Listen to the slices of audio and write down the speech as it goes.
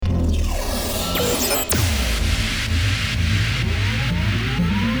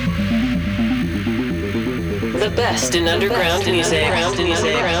best in underground music.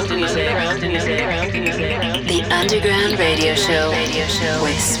 The Underground Radio Show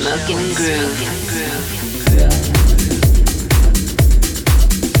with Smokingroove.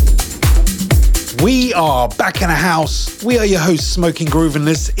 We are back in the house. We are your hosts, Smokingroove, and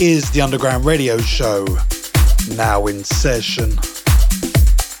this is the Underground Radio Show. Now in session.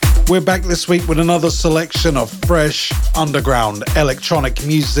 We're back this week with another selection of fresh underground electronic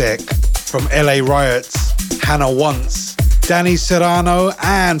music from LA Riots, Hannah Once, Danny Serrano,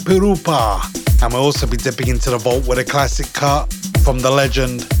 and Pirupa. And we'll also be dipping into the vault with a classic cut from the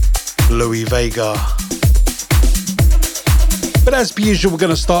legend Louis Vega. But as per usual, we're going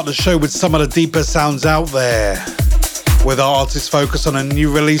to start the show with some of the deeper sounds out there, with our artist focus on a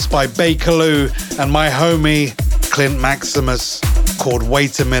new release by Bakerloo and my homie Clint Maximus called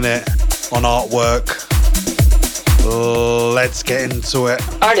Wait a Minute on Artwork. Let's get into it.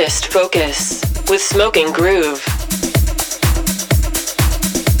 Artist Focus with Smokingroove.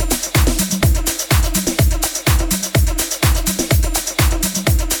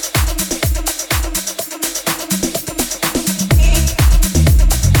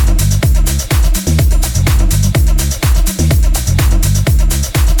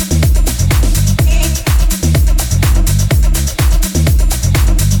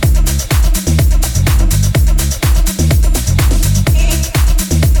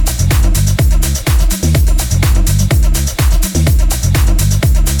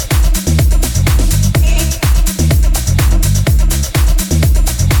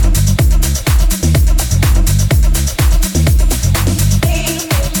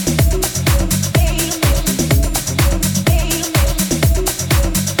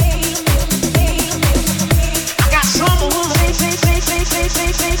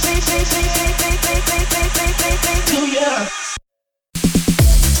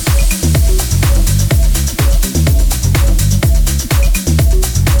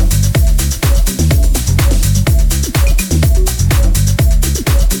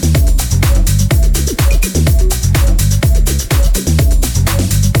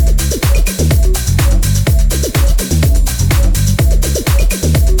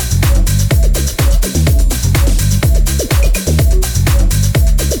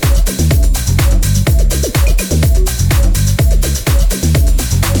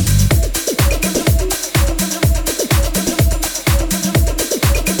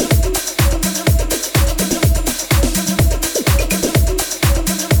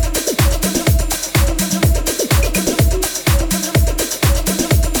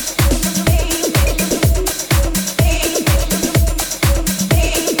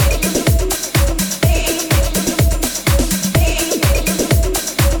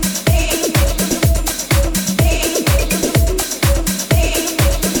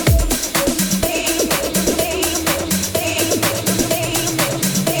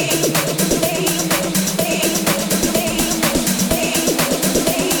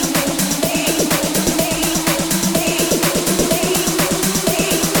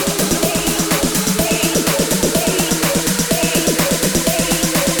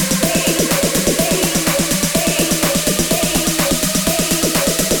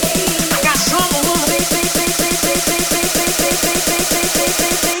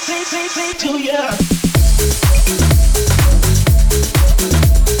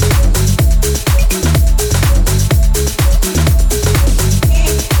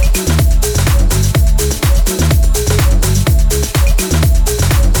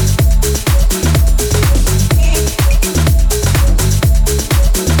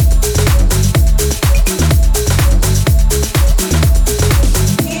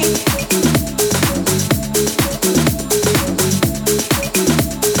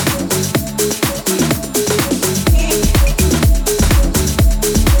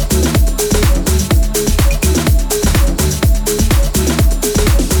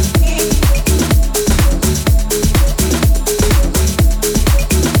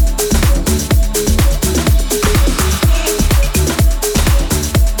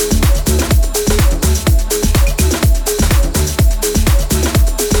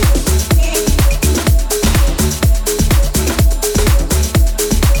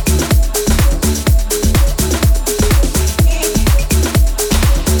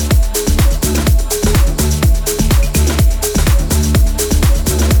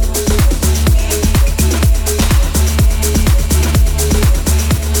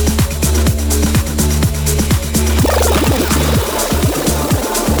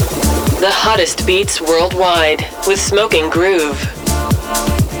 hottest beats worldwide with Smokingroove.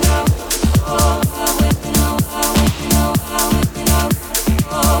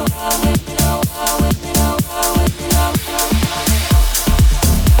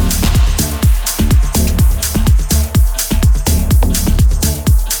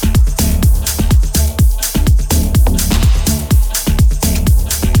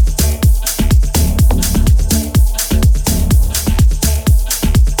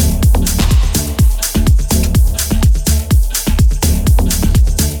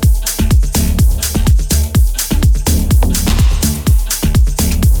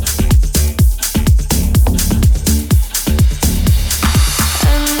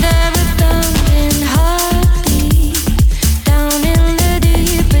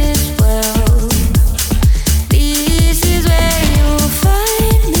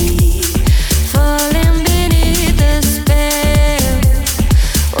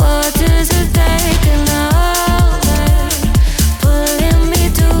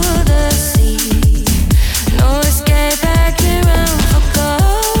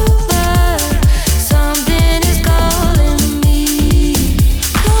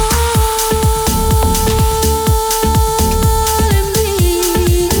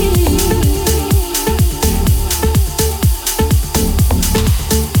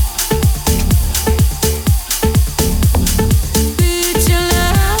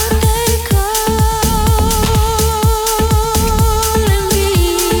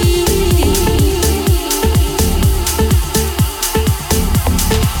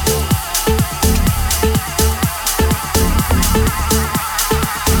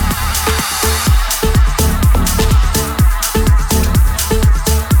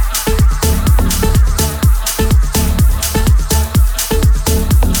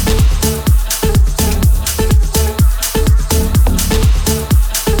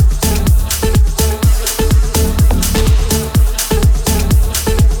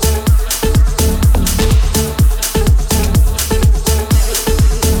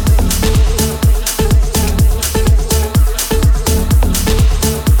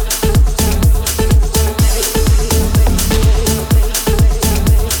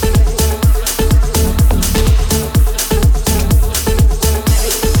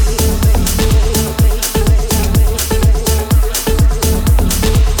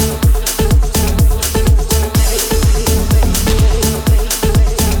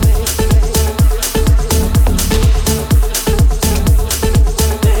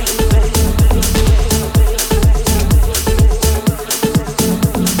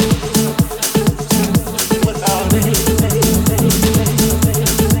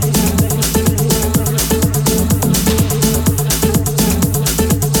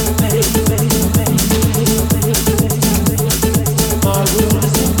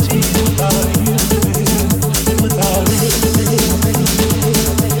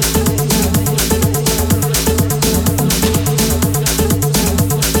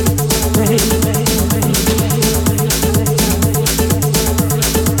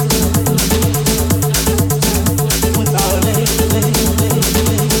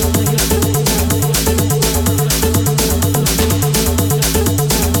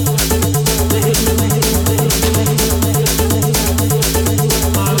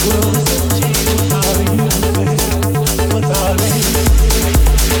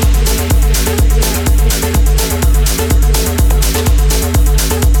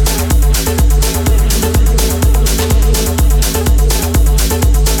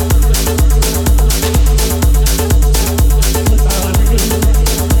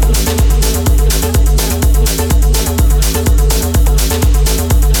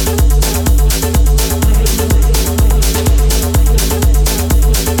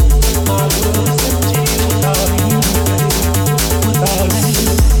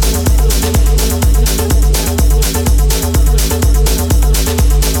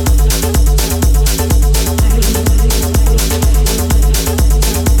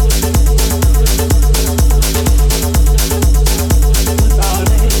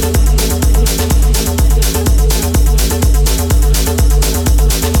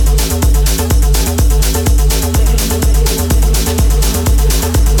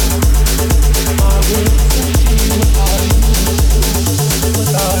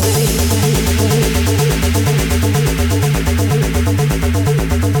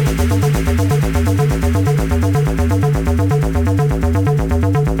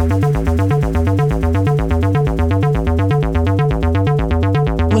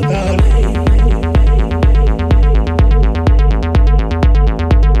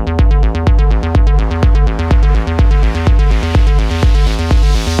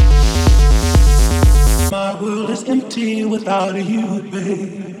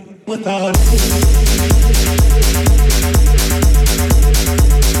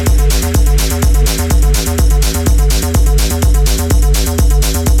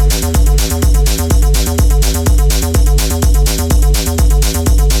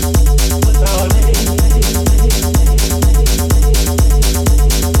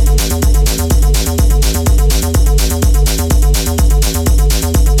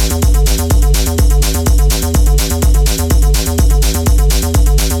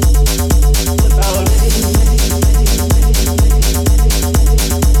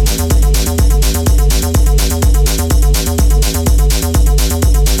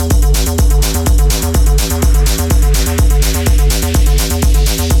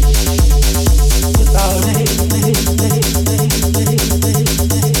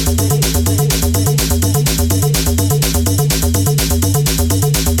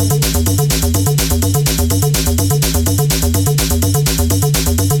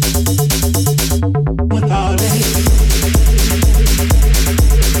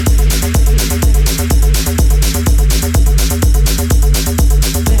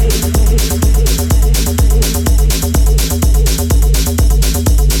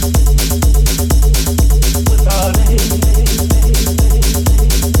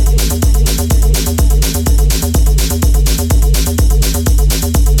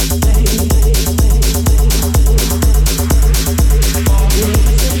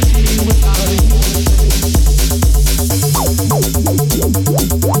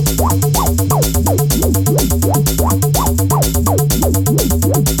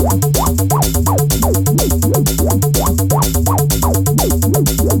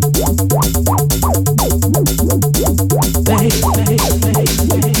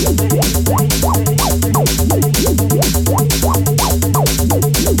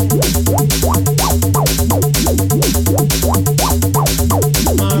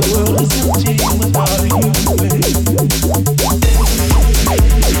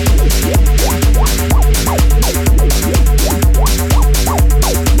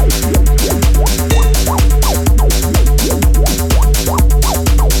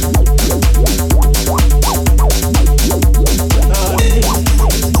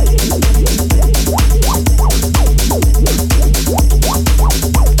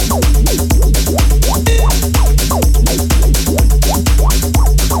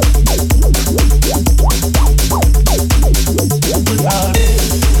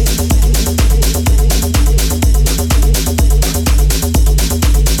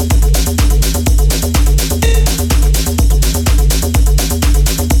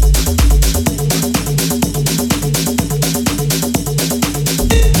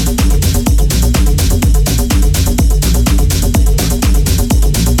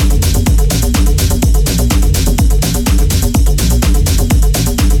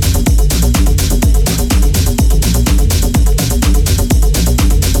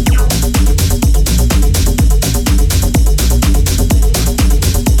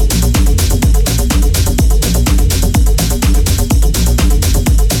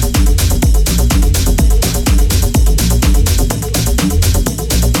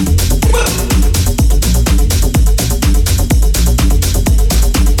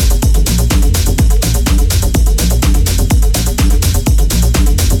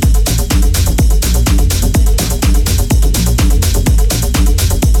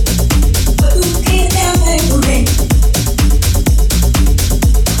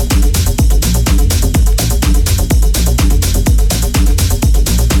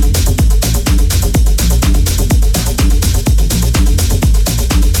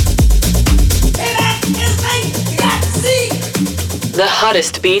 The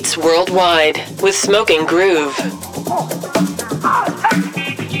hottest beats worldwide with Smokingroove.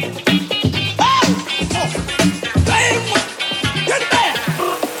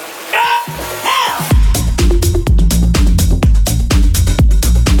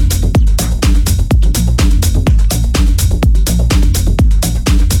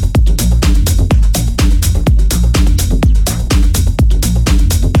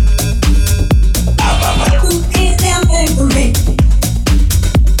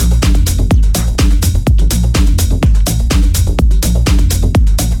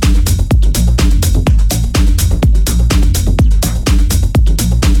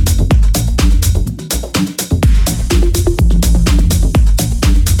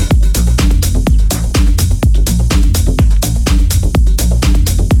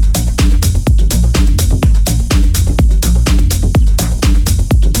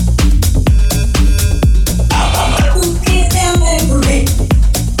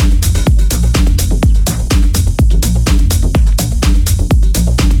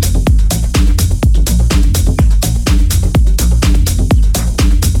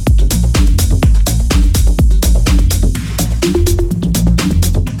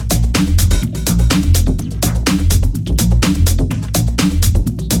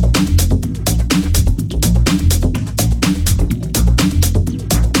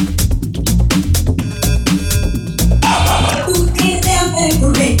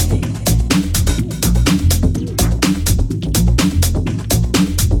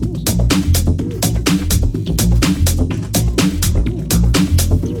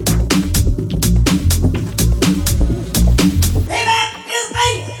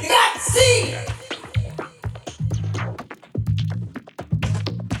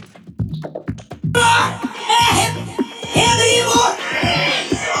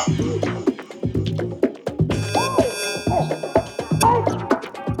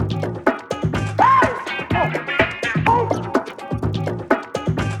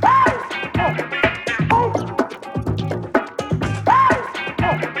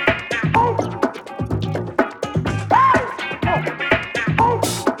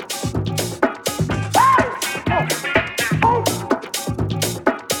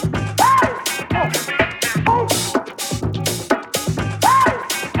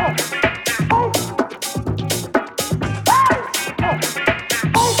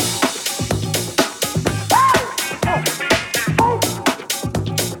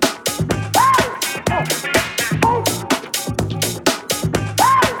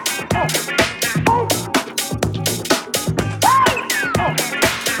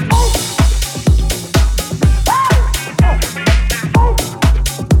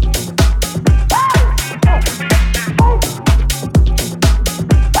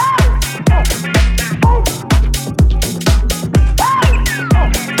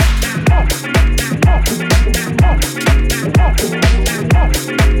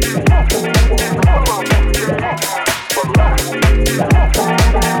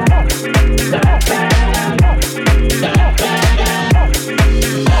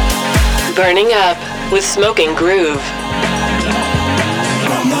 Turning up with Smokingroove.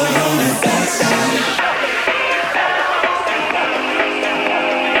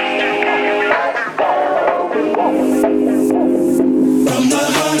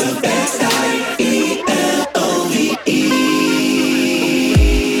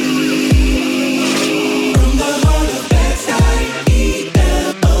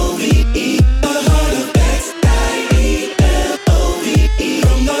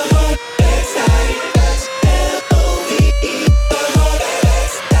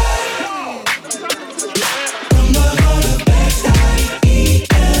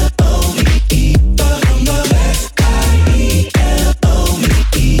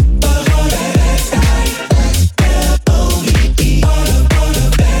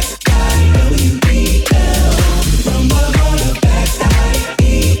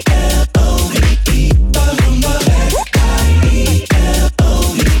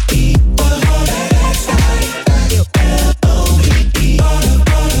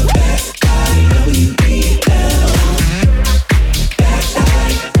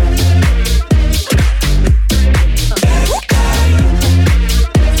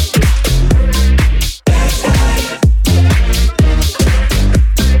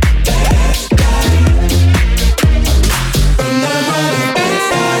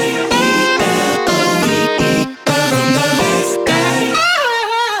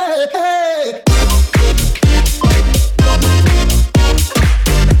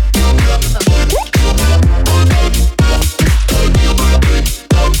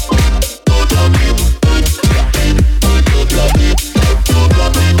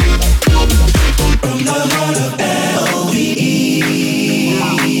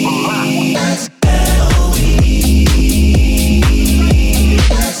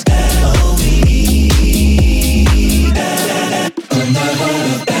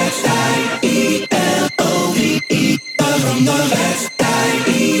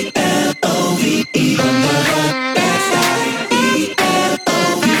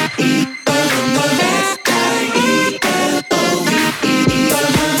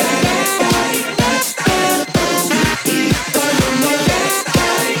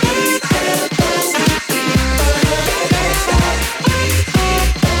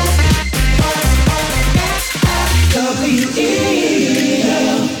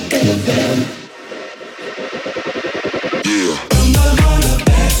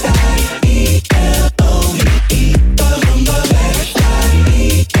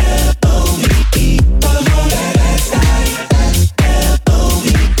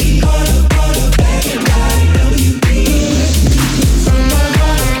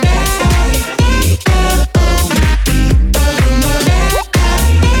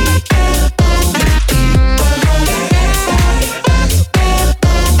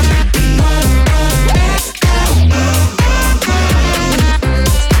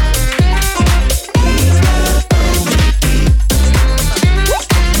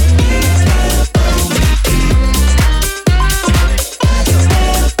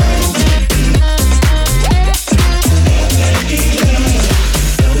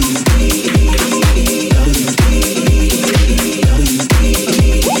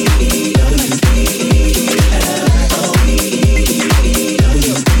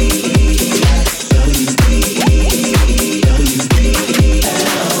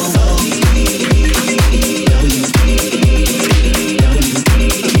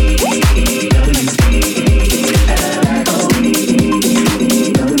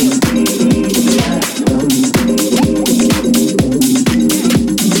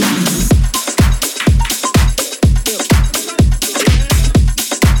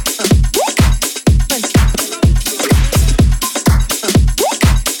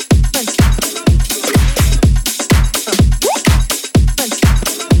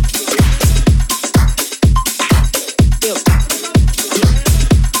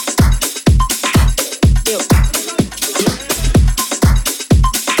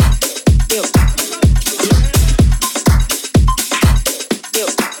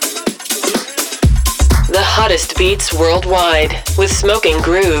 Hottest beats worldwide with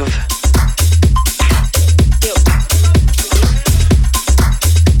Smokingroove.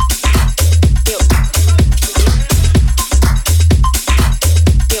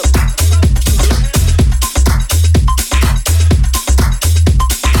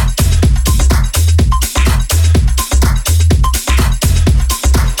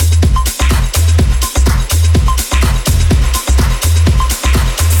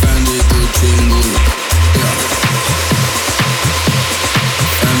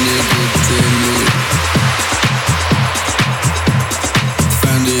 Family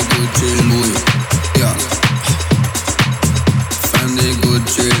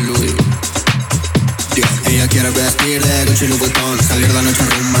Gucci Louis. Ella quiere vestir de Gucci Louis Vuitton, salir de noche a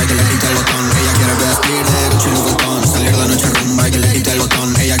rumba y que le quite el botón. Ella quiere vestir de Gucci Louis Vuitton, salir de noche a rumba y que le quite el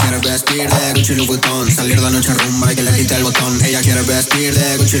botón. Ella quiere vestir de Gucci Louis Vuitton, salir de noche a rumba y que le quite el botón. Ella quiere vestir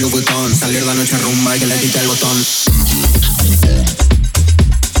de Gucci Louis Vuitton, salir de noche a rumba y que le quite el botón.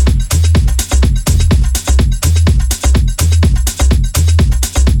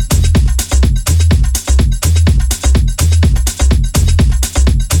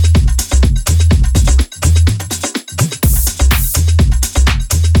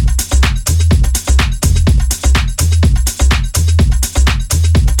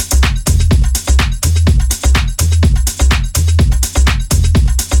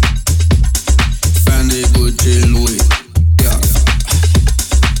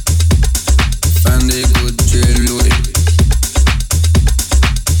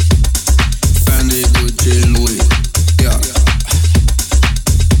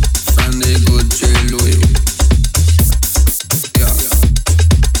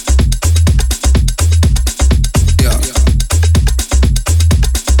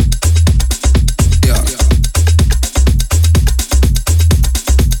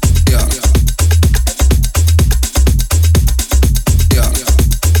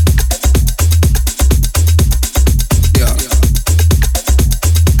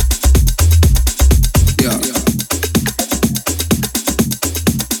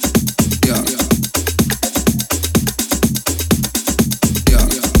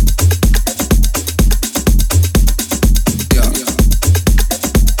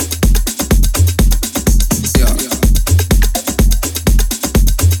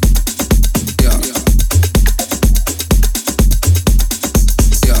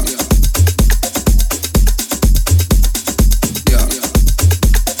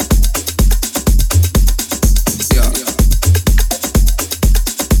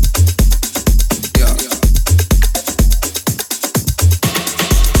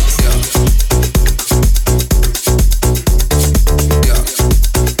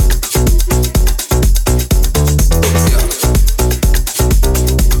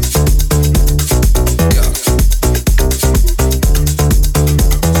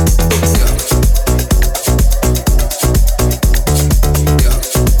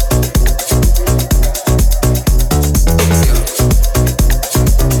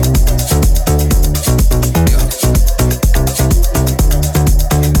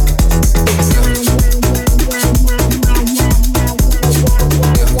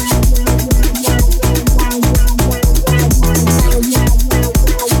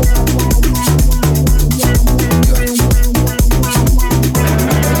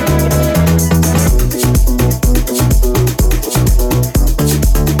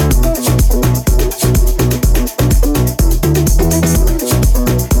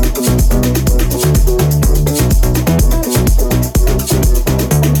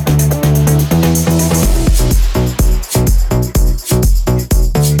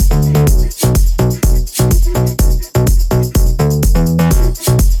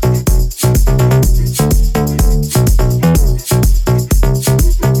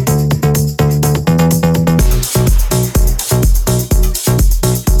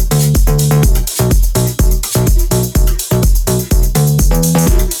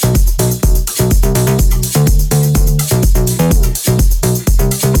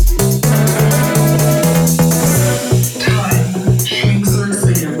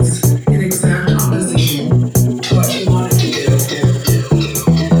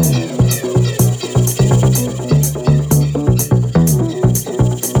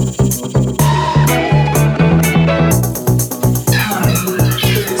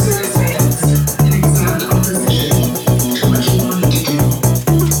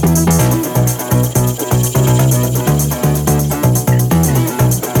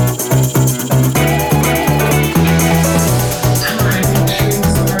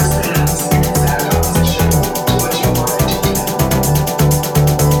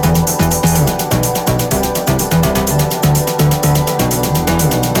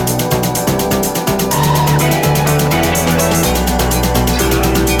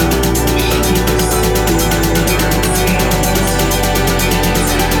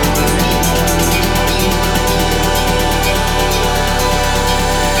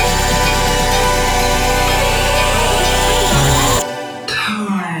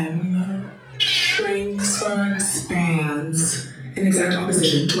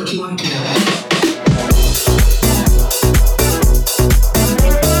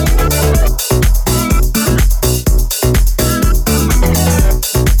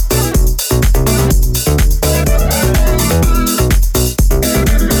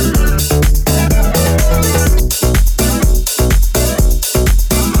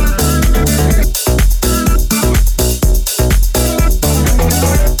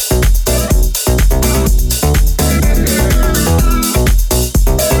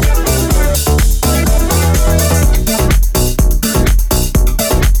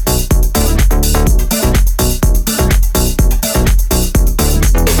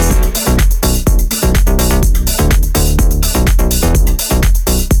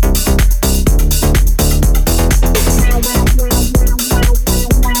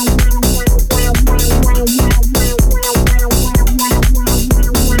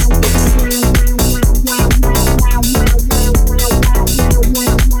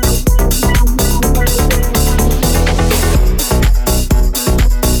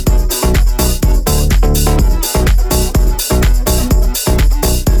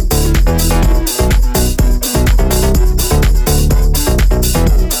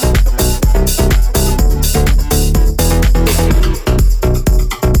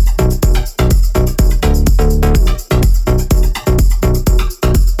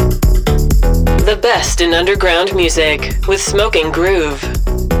 in underground music with Smokingroove.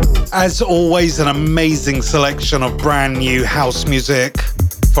 As always, an amazing selection of brand new house music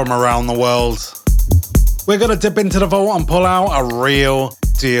from around the world. We're going to dip into the vault and pull out a real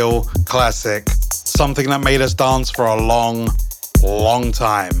deal classic. Something that made us dance for a long, long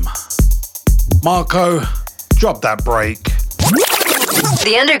time. Marco, drop that break.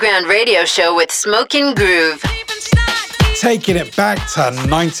 The Underground Radio Show with Smokingroove. Taking it back to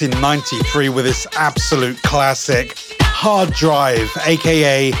 1993 with this absolute classic, Hard Drive,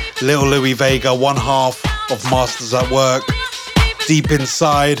 aka Little Louis Vega, one half of Masters at Work. Deep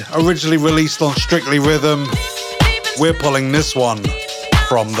Inside, originally released on Strictly Rhythm. We're pulling this one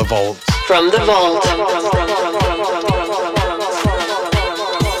from the vault. From the vault.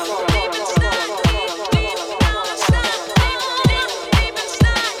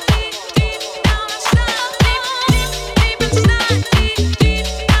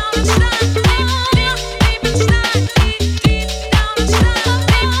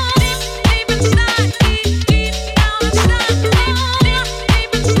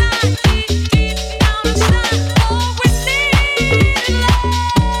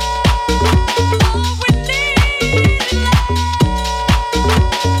 All we need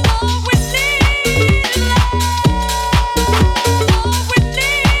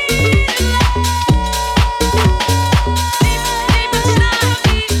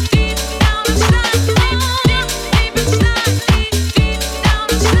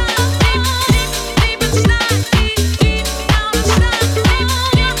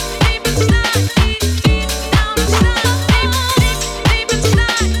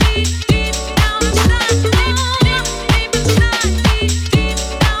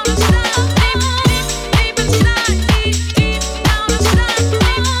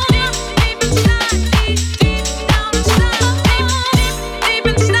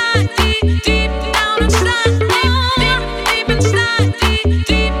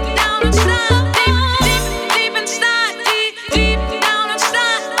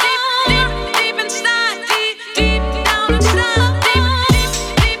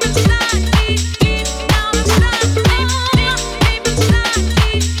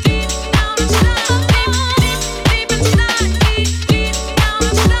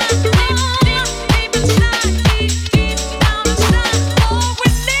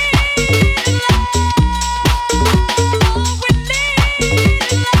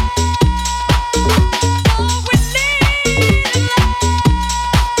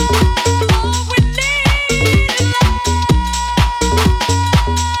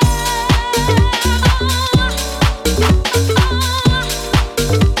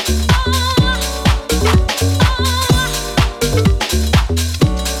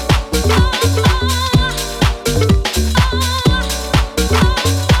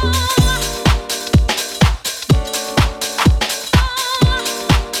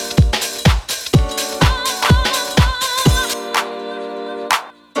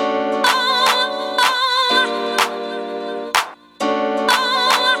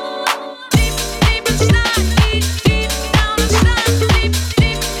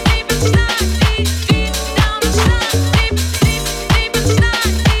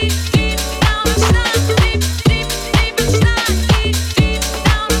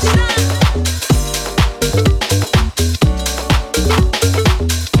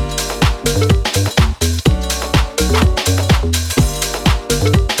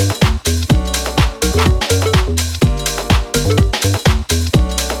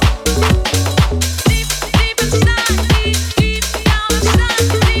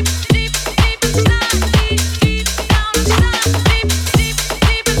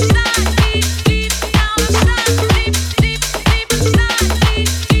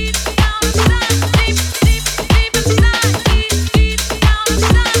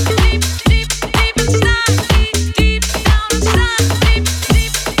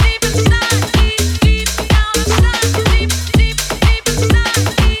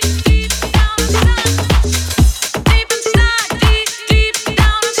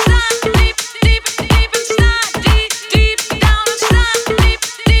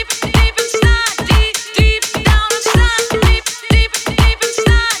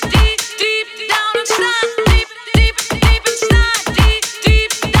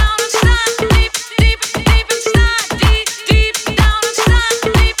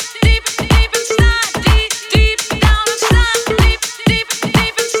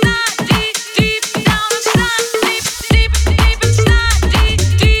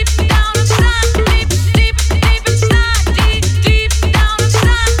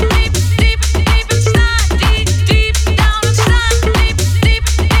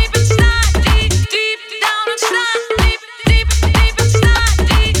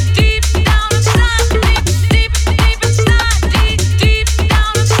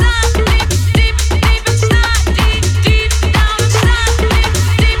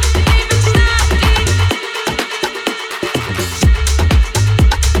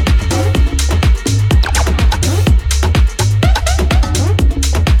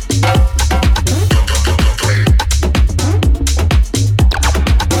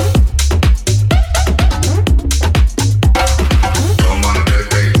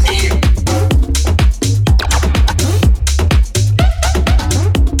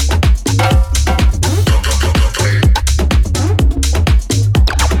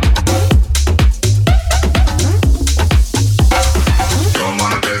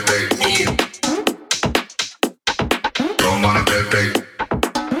birthday.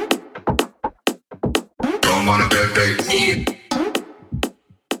 Don't want a birthday.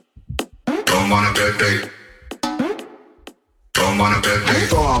 Don't want a birthday. Don't want a birthday.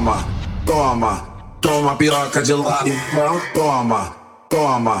 Toma, toma, toma piroca de lado. Toma,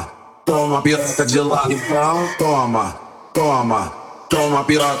 toma, toma piroca de lado. Toma, toma, toma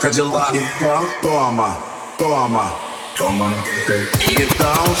piroca de lado. Toma, toma, toma no birthday.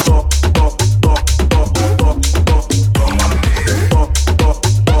 Então só.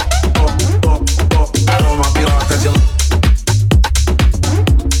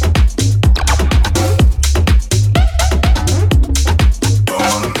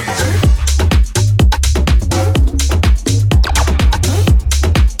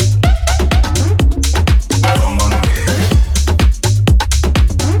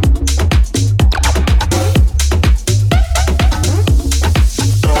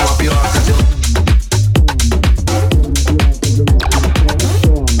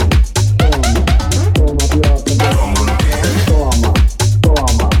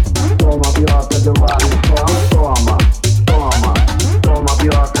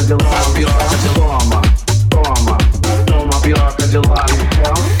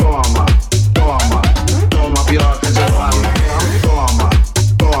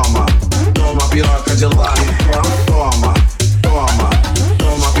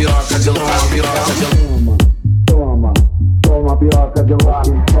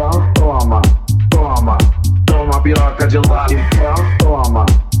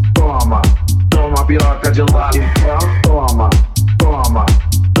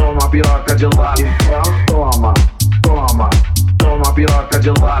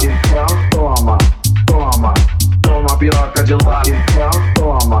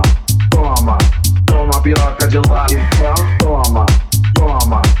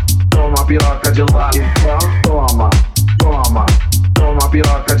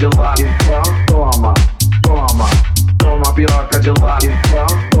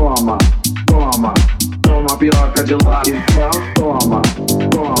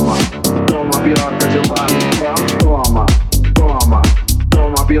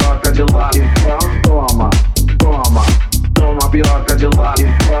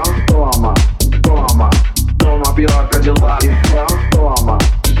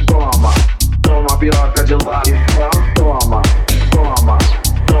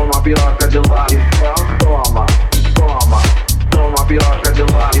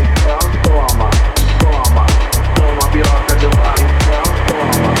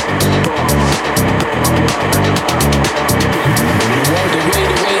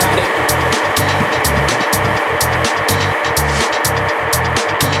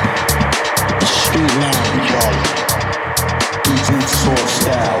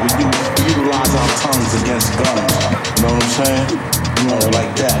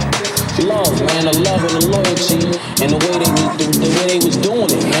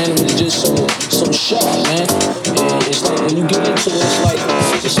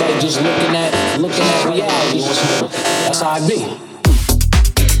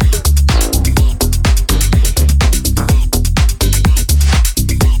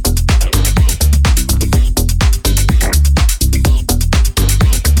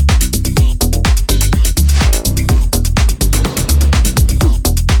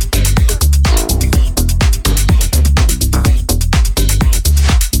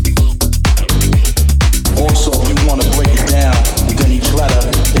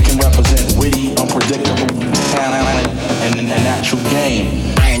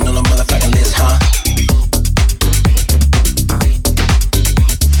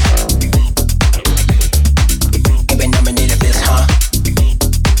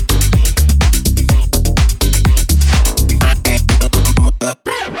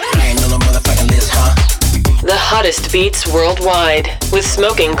 Beats worldwide with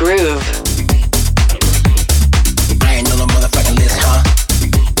Smokingroove. I ain't on no motherfucking list, huh?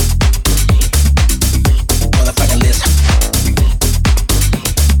 Motherfucking list.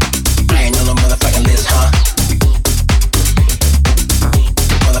 I ain't on no motherfucking list, huh?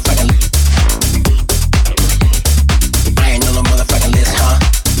 Motherfucking list. I ain't on no motherfucking list, huh?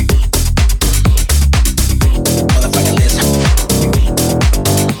 Motherfucking list.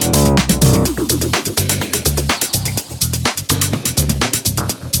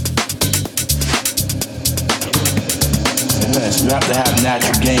 You have to have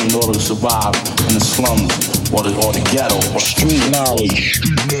natural game in order to survive in the slums or the ghetto. Or street knowledge.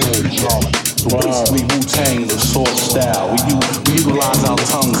 So basically, Wu-Tang is a sword style. We utilize our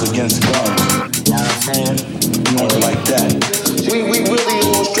tongues against guns. You know what I'm saying? You know, like that. We really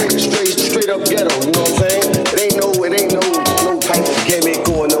on straight up ghetto. You know what I'm saying? It ain't no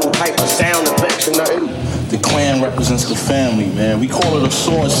the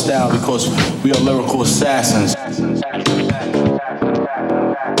sword style because we are lyrical assassins.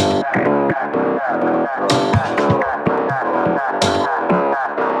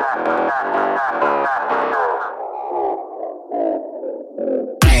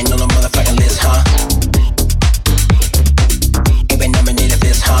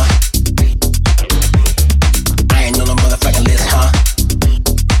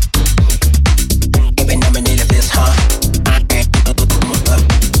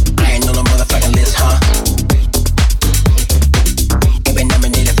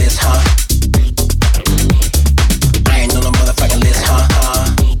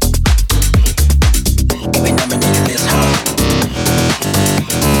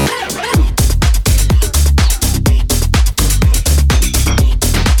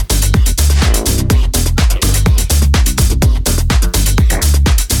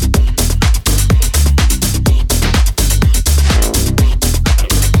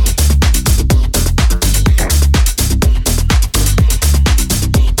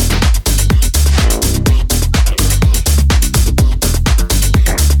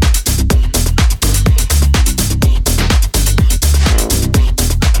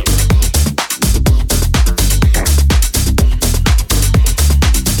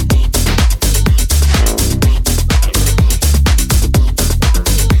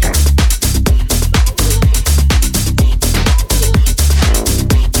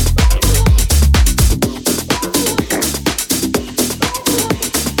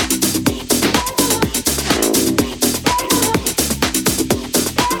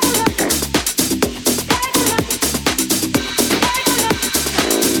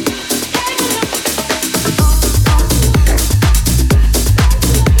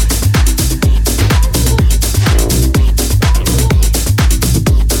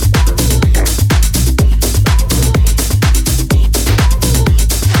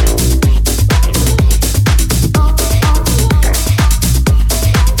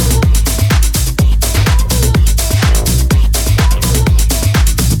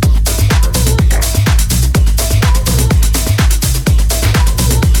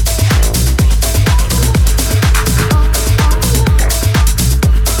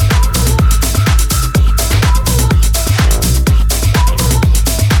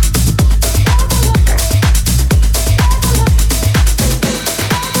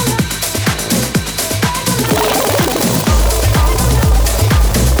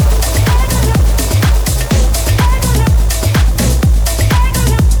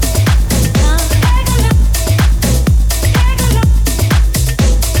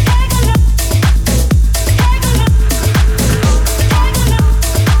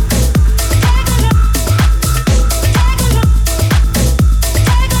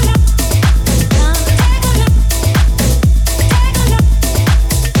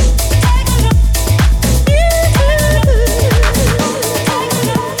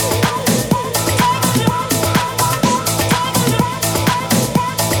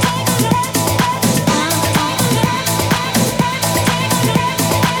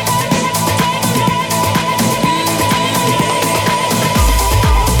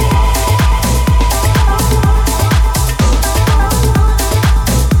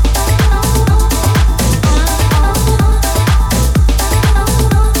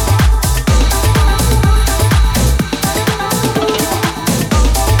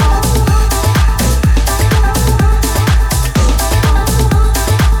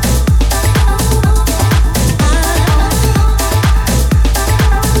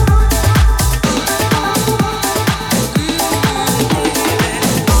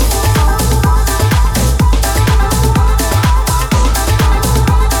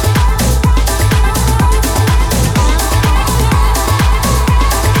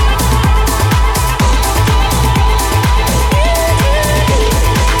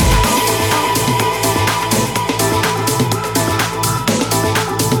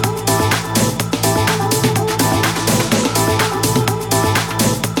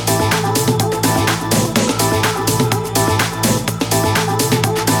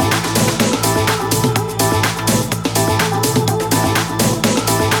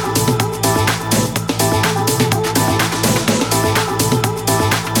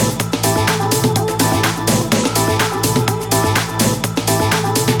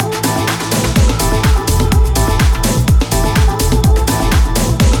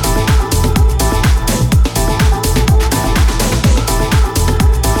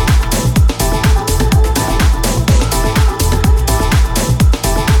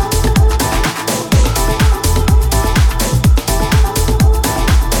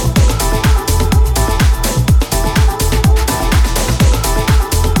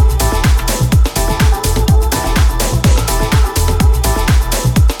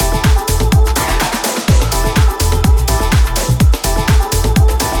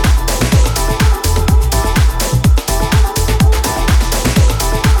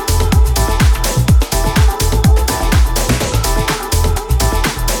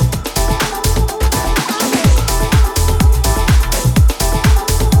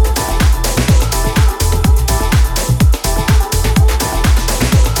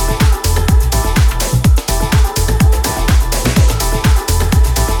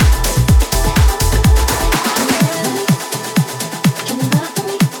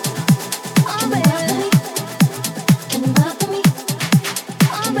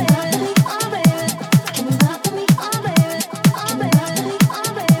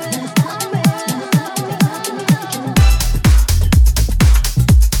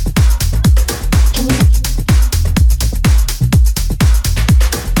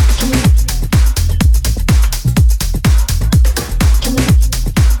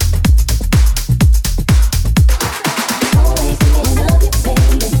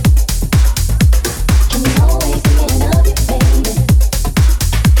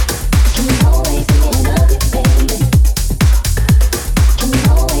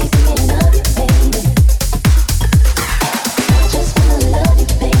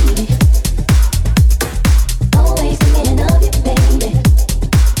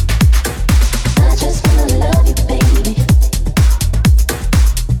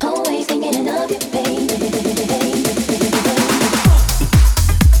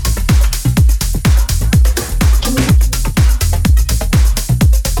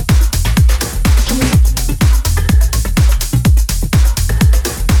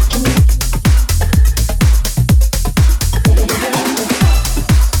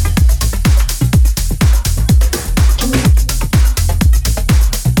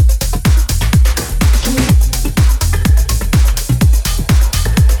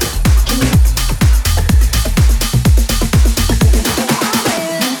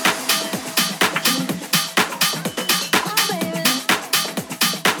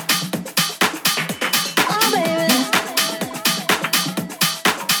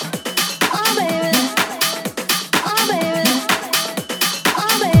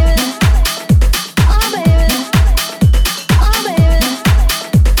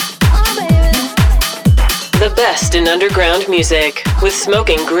 underground music with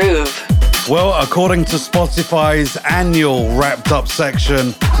Smokingroove. Well, according to Spotify's annual Wrapped Up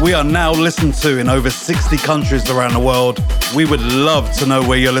section, we are now listened to in over 60 countries around the world. We would love to know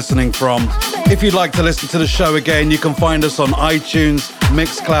where you're listening from. If you'd like to listen to the show again, you can find us on iTunes,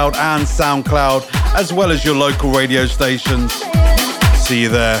 Mixcloud and Soundcloud, as well as your local radio stations. See you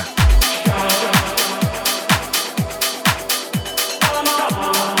there.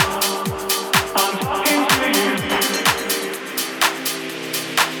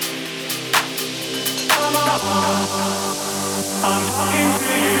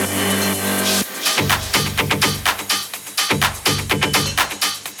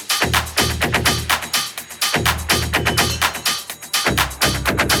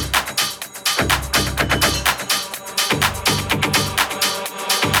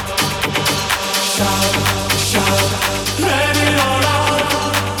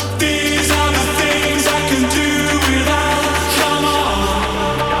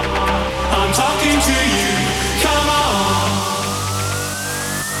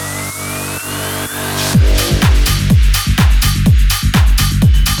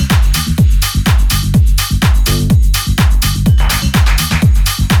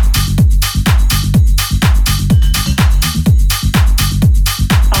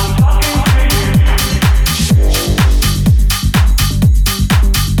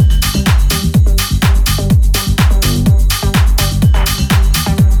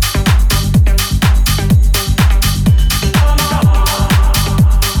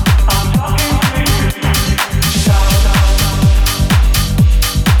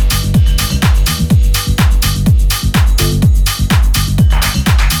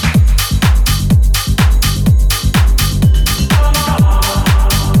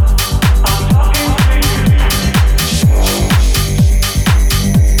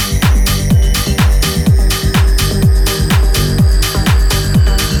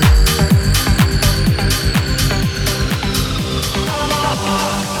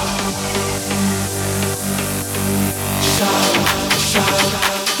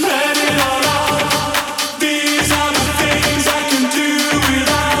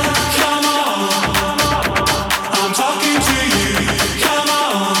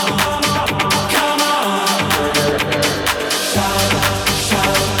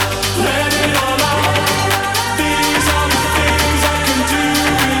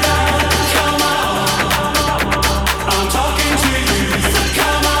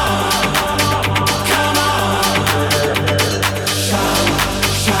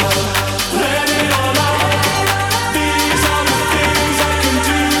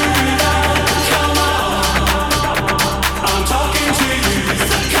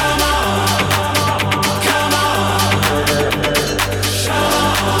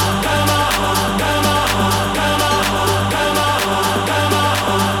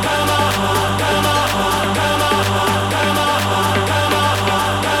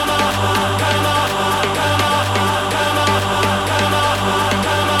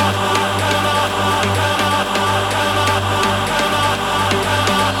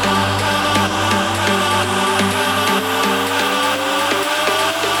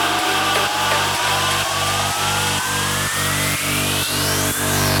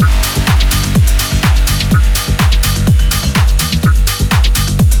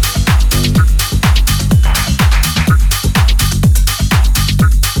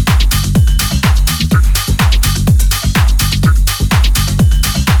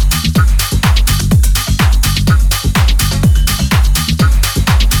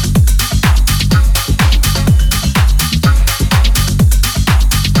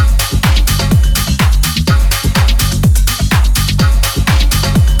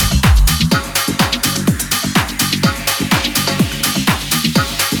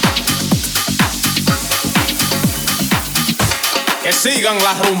 sigan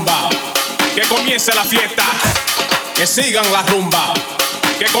la rumba, que comience la fiesta, que sigan la rumba,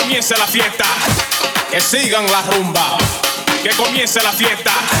 que comience la fiesta, que sigan la rumba, que comience la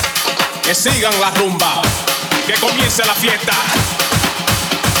fiesta, que sigan la rumba, que comience la fiesta.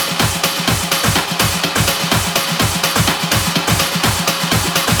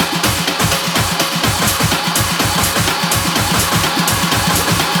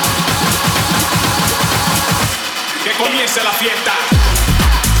 Que comience la fiesta.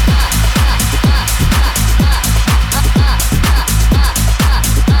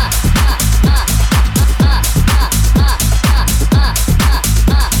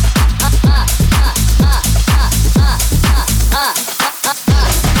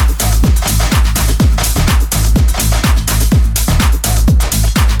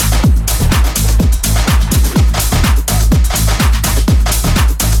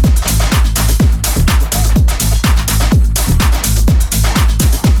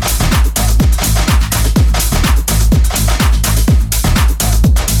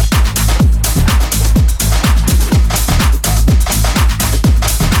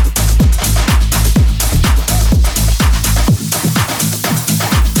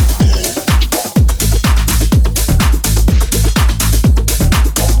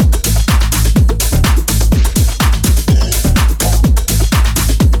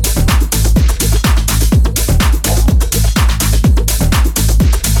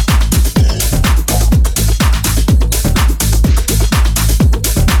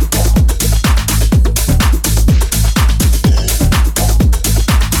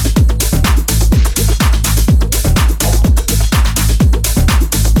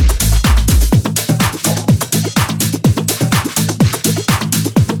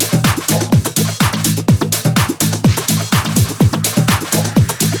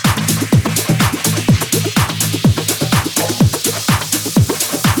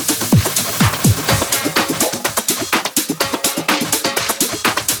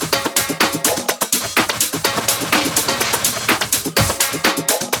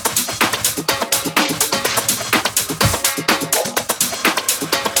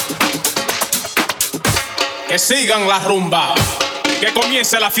 que sigan la rumba, que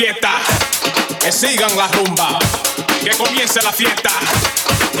comience la fiesta, que sigan la rumba, que comience la fiesta,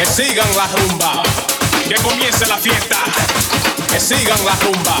 que sigan la rumba, que comience la fiesta, que sigan la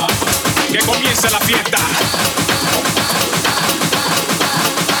rumba, que comience la fiesta.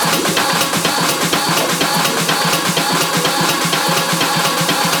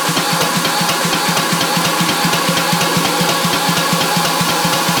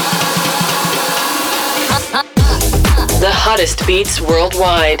 The hottest beats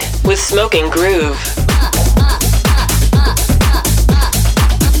worldwide with Smokingroove.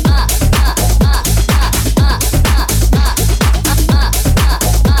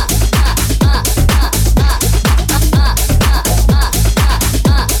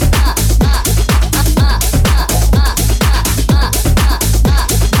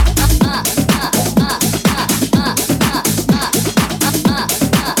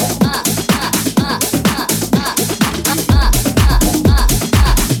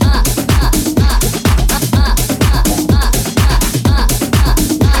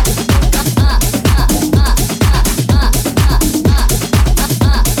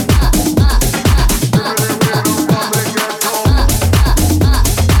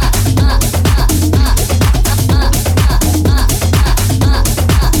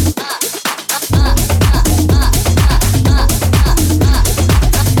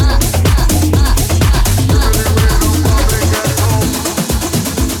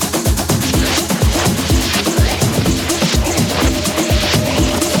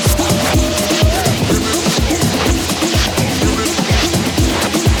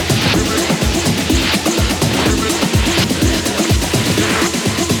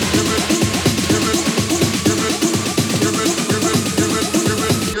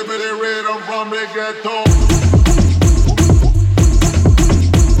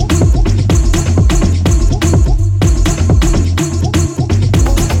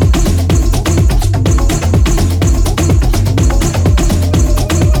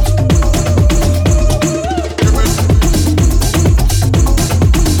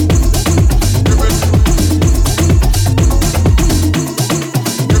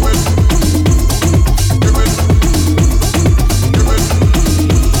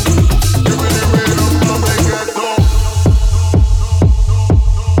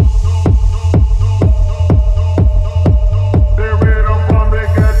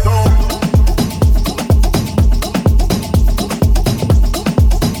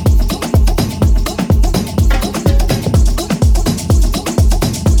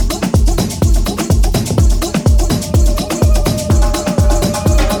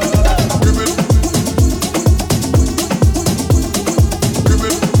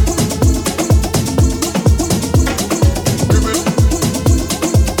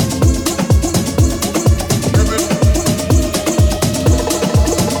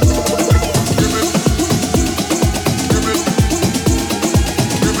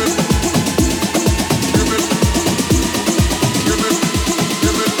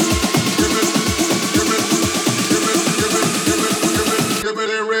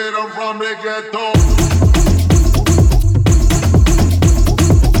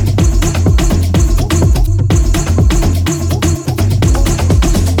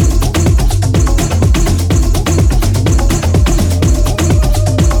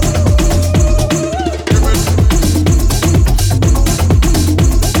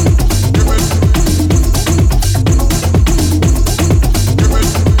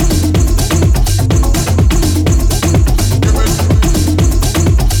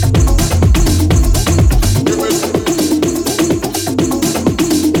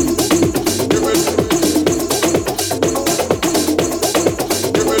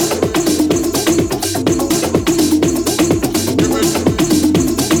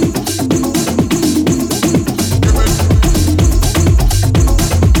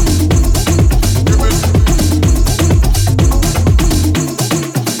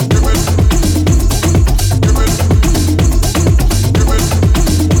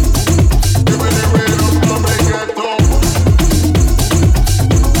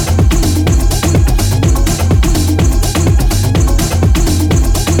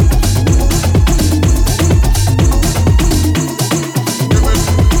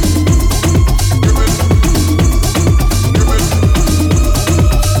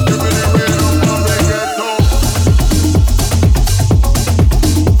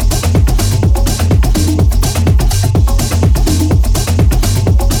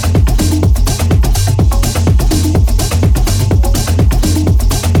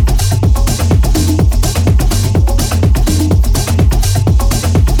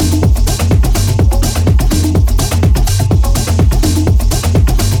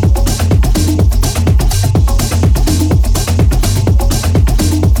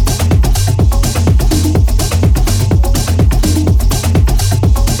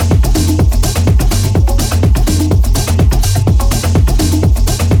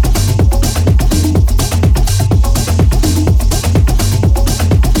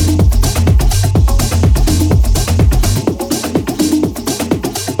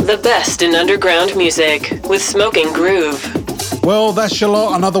 best in underground music with Smokingroove. Well, that's your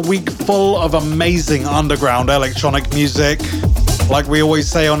lot. Another week full of amazing underground electronic music. Like we always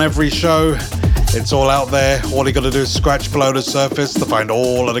say on every show, it's all out there. All you got to do is scratch below the surface to find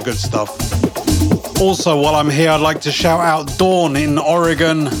all of the good stuff. Also, while I'm here, I'd like to shout out Dawn in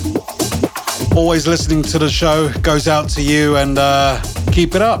Oregon. Always listening to the show. Goes out to you, and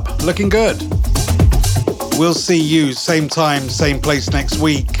keep it up. Looking good. We'll see you same time, same place next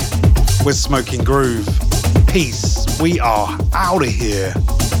week with Smokingroove. Peace. We are out of here,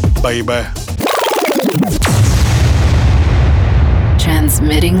 baby.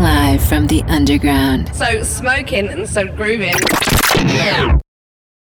 Transmitting live from the underground. So smoking and so grooving.